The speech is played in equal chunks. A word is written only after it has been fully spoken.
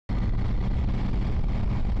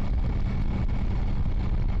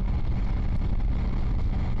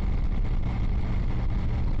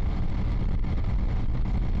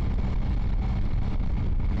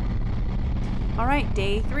Alright,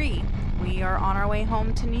 day 3. We are on our way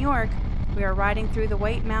home to New York. We are riding through the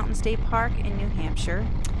White Mountain State Park in New Hampshire,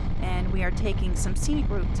 and we are taking some scenic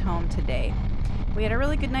routes home today. We had a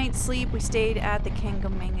really good night's sleep. We stayed at the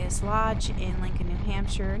Kangamangas Lodge in Lincoln, New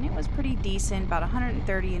Hampshire, and it was pretty decent, about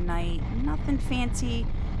 $130 a night. Nothing fancy,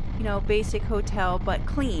 basic hotel, but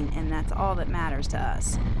clean, and that's all that matters to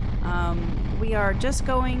us. We are just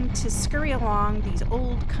going to scurry along these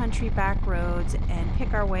old country back roads and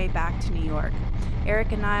pick our way back to New York.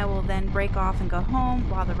 Eric and I will then break off and go home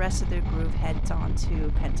while the rest of the group heads on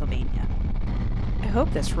to Pennsylvania. I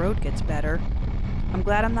hope this road gets better. I'm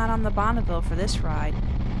glad I'm not on the Bonneville for this ride.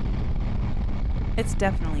 It's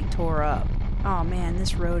definitely tore up. Oh man,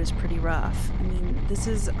 this road is pretty rough. I mean, this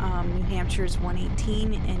is New Hampshire's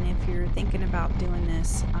 118, and if you're thinking about doing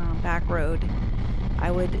this back road,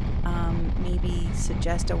 I would maybe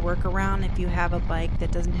suggest a workaround if you have a bike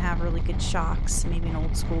that doesn't have really good shocks, maybe an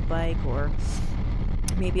old school bike, or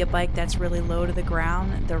maybe a bike that's really low to the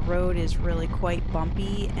ground. The road is really quite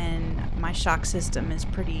bumpy, and my shock system is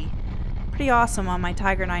pretty awesome on my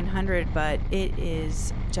Tiger 900, but it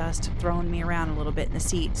is just throwing me around a little bit in the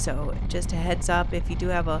seat. So just a heads up, if you do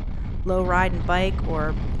have a low riding bike,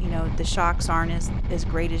 or the shocks aren't as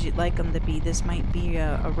great as you'd like them to be, this might be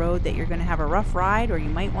a road that you're going to have a rough ride, or you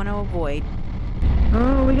might want to avoid.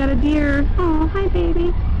 Oh, we got a deer. Oh, hi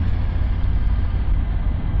baby.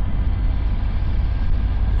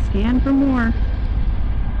 Scan for more.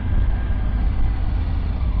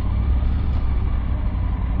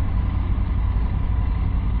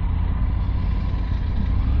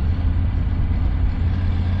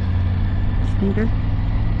 Stinker.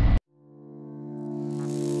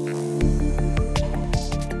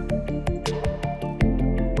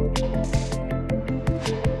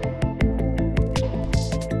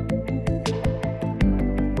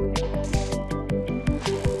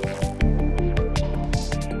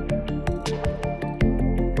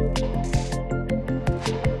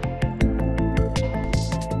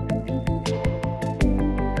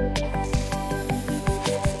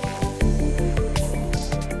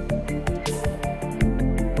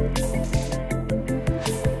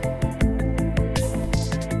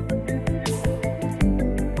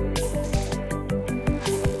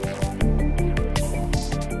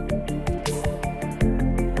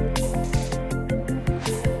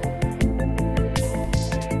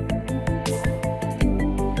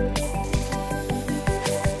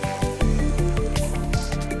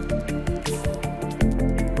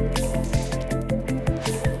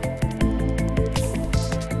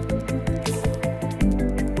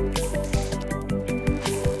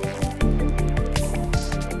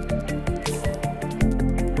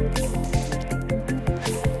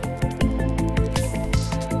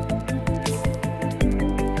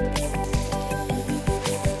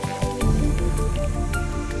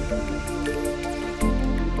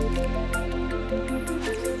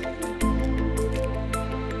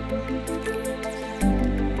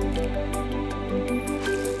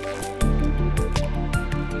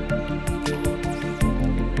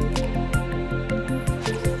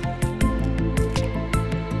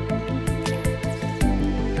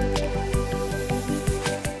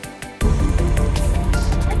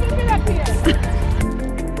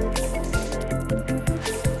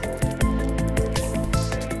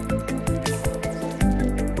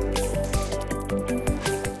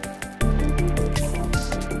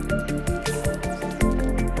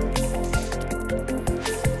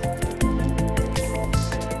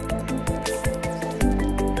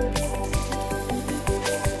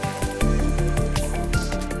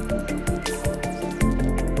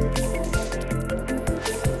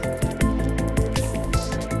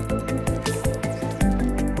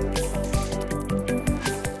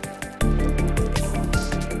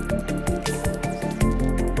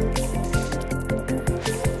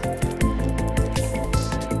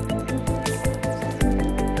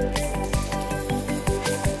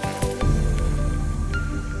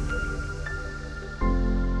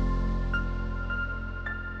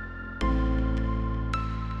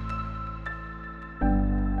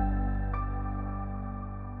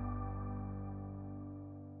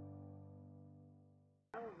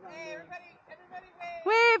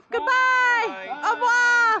 Wave, goodbye! Bye. Au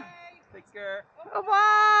revoir! Take care. Au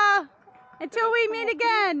revoir! Until we meet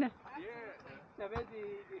again! Tu avais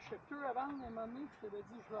des chefs-cœurs à vendre à un moment donné, tu t'avais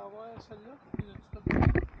dit je vais avoir celle-là.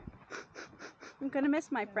 I'm gonna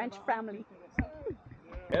miss my French family.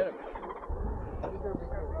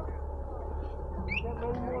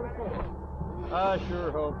 I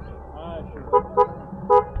sure hope so. I sure hope so.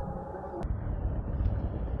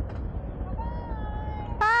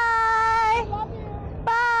 Bye!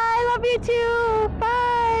 Bye! Love you! you too.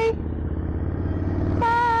 Bye.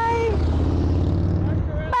 Bye.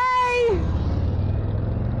 Bye.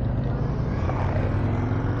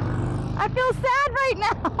 I feel sad right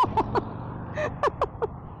now.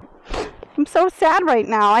 I'm so sad right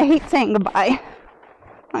now. I hate saying goodbye.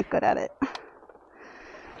 Not good at it.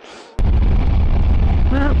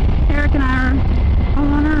 Well, Eric and I are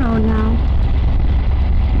all on our own now.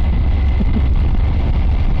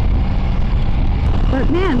 But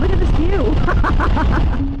man, look at this view.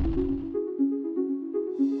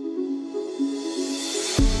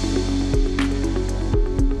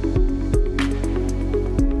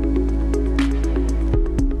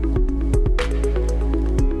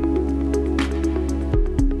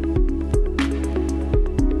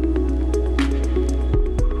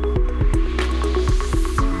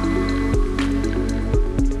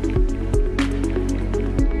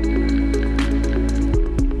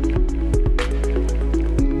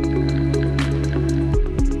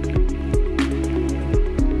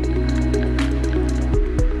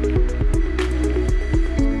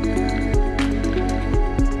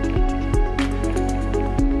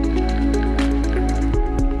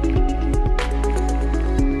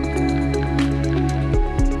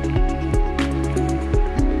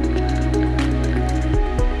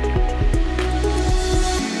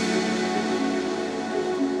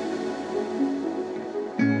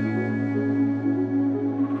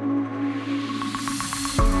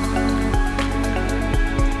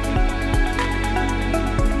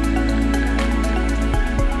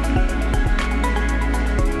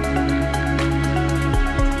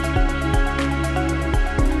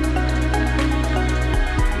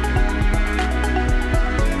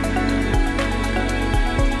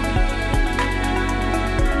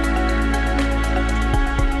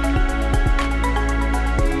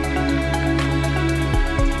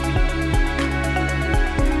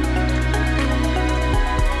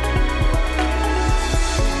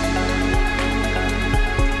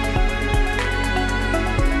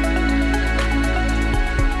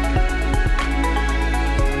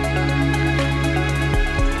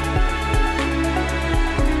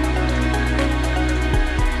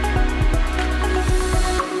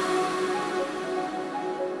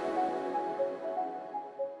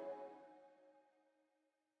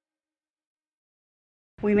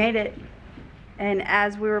 We made it, and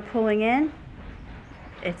as we were pulling in,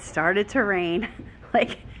 it started to rain.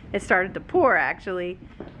 Like, it started to pour actually,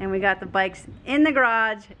 and we got the bikes in the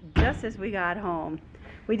garage just as we got home.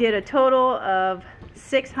 We did a total of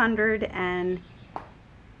 600 and,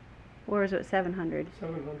 where was it, 700?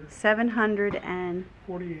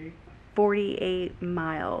 748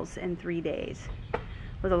 miles in 3 days.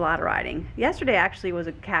 It was a lot of riding. Yesterday actually was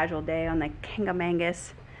a casual day on the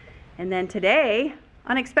Kangamangas, and then today,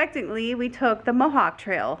 unexpectedly, we took the Mohawk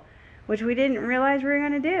Trail, which we didn't realize we were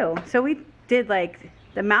going to do. So we did like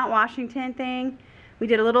the Mount Washington thing. We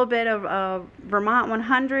did a little bit of Vermont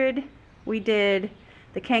 100. We did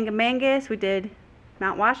the Kangamangas. We did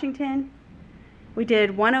Mount Washington. We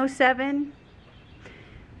did 107.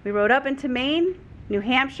 We rode up into Maine, New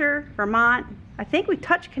Hampshire, Vermont. I think we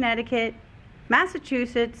touched Connecticut,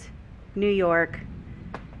 Massachusetts, New York.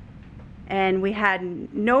 And we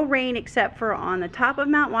had no rain except for on the top of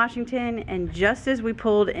Mount Washington, and just as we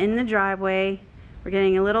pulled in the driveway, we're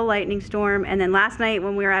getting a little lightning storm. And then last night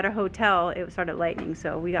when we were at a hotel, it started lightning,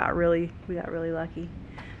 so we got really lucky.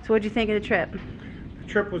 So what'd you think of the trip? The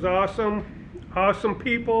trip was awesome. Awesome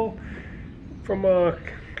people from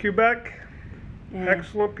Quebec. Yeah.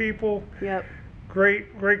 Excellent people. Yep.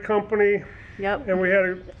 Great company. Yep. And we had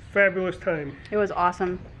a fabulous time. It was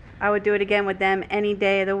awesome. I would do it again with them any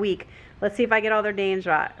day of the week. Let's see if I get all their names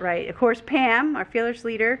right. Of course, Pam, our fearless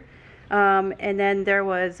leader. And then there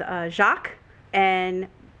was Jacques and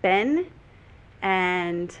Ben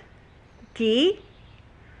and Guy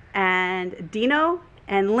and Dino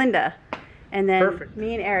and Linda. And then Perfect.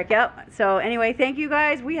 Me and Eric. Yep. So anyway, thank you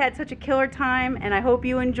guys. We had such a killer time, and I hope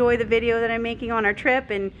you enjoy the video that I'm making on our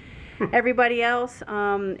trip, and everybody else.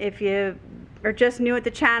 If you are just new at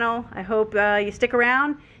the channel, I hope you stick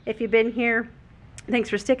around. If you've been here, thanks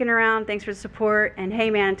for sticking around. Thanks for the support. And hey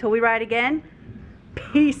man, until we ride again,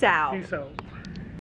 peace out. Peace out.